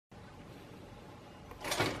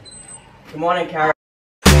Good morning, Carrie.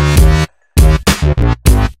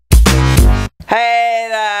 Hey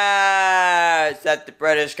there! It's Ed the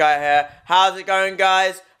British guy here. How's it going,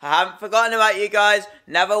 guys? I haven't forgotten about you guys.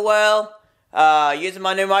 Never will. Using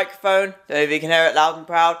my new microphone, so if you can hear it loud and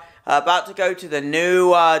proud. About to go to the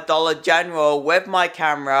new Dollar General with my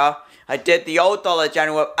camera. I did the old Dollar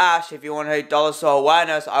General with Ash. If you want to do Dollar Store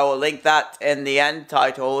Awareness, I will link that in the end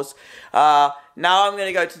titles. Now I'm going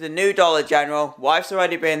to go to the new Dollar General. Wife's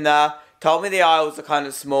already been there. Told me the aisles are kind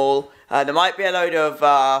of small. There might be a load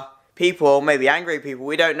of people, maybe angry people.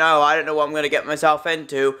 We don't know. I don't know what I'm going to get myself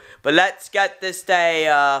into. But let's get this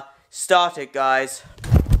day started, guys.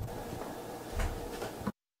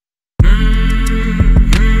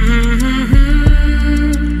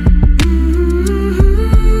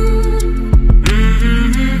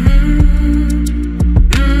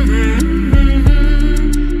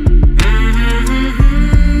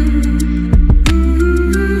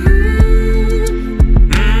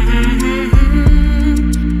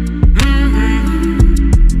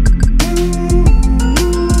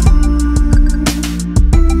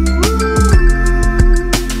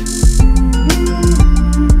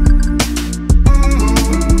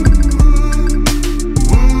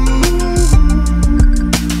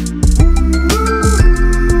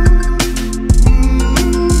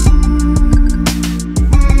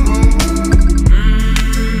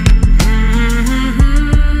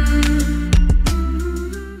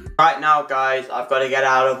 Right now, guys, I've got to get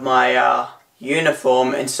out of my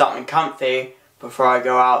uniform into something comfy before I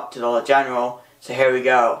go out to Dollar General. So here we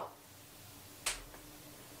go.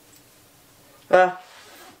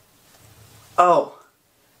 Oh,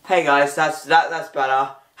 hey guys, that's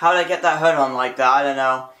better. How did I get that hood on like that? I don't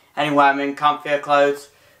know. Anyway, I'm in comfier clothes.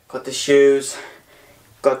 Got the shoes,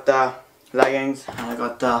 got the leggings, and I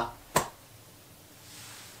got the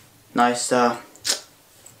nice, I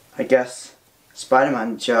guess,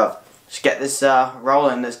 Spider-Man shirt. Let's get this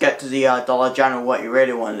rolling. Let's get to the Dollar General, what you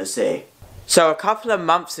really wanted to see. So a couple of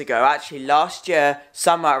months ago, actually last year,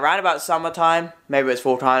 summer, around about summertime, maybe it was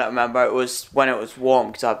fall time, I don't remember, it was when it was warm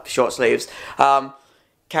because I have short sleeves.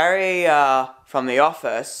 Carrie from the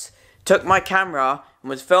office took my camera and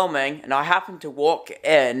was filming, and I happened to walk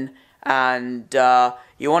in, and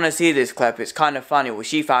you want to see this clip, it's kind of funny. Well,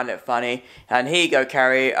 she found it funny, and here you go,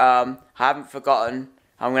 Carrie. I haven't forgotten.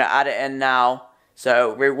 I'm going to add it in now.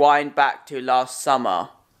 So, rewind back to last summer.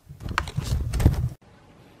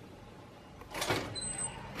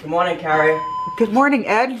 Good morning, Carrie. Good morning,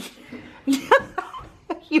 Ed.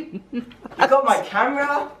 You got my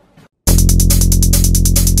camera?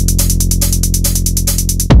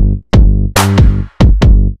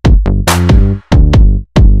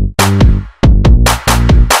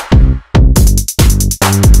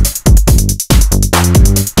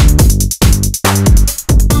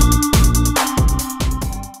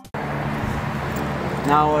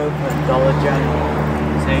 Now open Dollar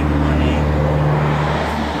General. Save money.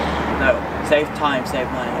 No, save time, save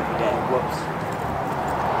money every day. Whoops.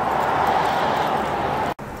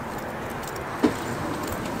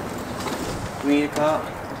 Do we need a cart?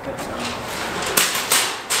 Let's get some.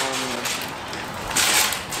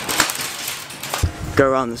 Go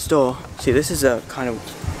around the store. See, this is a kind of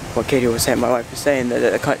what Katie was saying, my wife was saying, that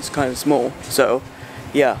it's kind of small. So,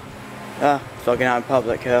 yeah. Vlogging out in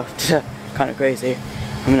public here. Kind of crazy.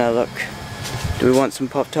 I'm gonna look. Do we want some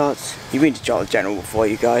Pop-Tarts? You've been to Dollar General before,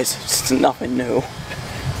 you guys. It's nothing new.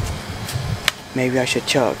 Maybe I should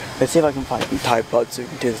chug. Let's see if I can find some Tide Pods so we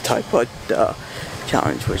can do the Tide Pod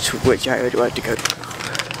challenge, which I would like to go.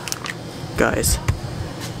 Guys,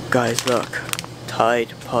 look.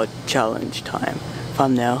 Tide Pod challenge time.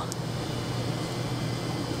 Thumbnail.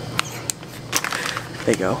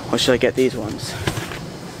 There you go. Or should I get these ones?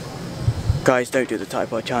 Guys, don't do the Tide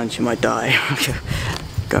Pod challenge, you might die.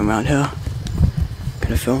 Going around here.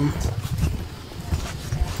 Gonna film.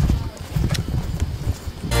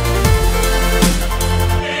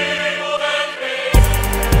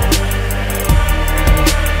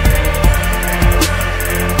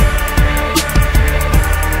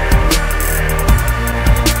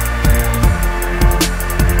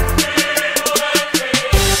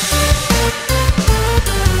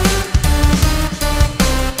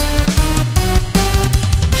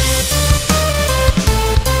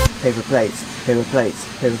 Paper plates, paper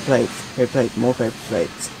plates, paper plates, paper plates, more paper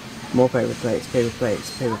plates, more paper plates, paper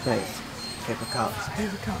plates, paper plates, paper cups,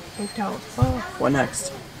 paper cups, paper towels. Oh, what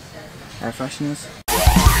next? Air fresheners.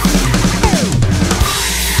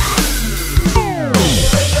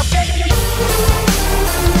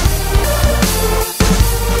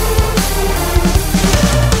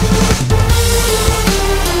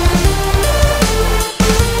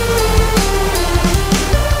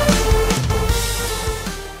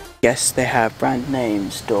 Yes, they have brand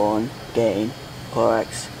names: Dawn, Gain,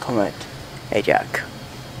 Corex, Comet, Ajax.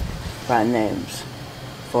 Brand names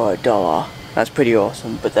for $1. That's pretty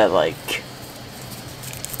awesome, but they're like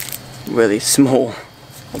really small,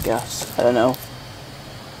 I guess. I don't know.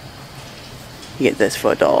 You get this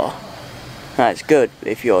for $1. That's good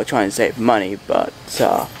if you're trying to save money, but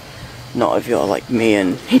not if you're like me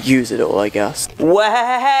and use it all, I guess.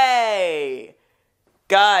 Way,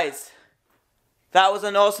 guys, that was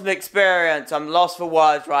an awesome experience. I'm lost for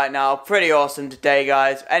words right now. Pretty awesome today,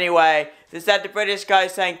 guys. Anyway, this is the British guy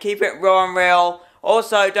saying keep it raw and real.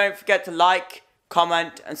 Also, don't forget to like,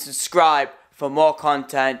 comment, and subscribe for more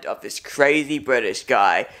content of this crazy British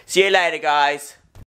guy. See you later, guys.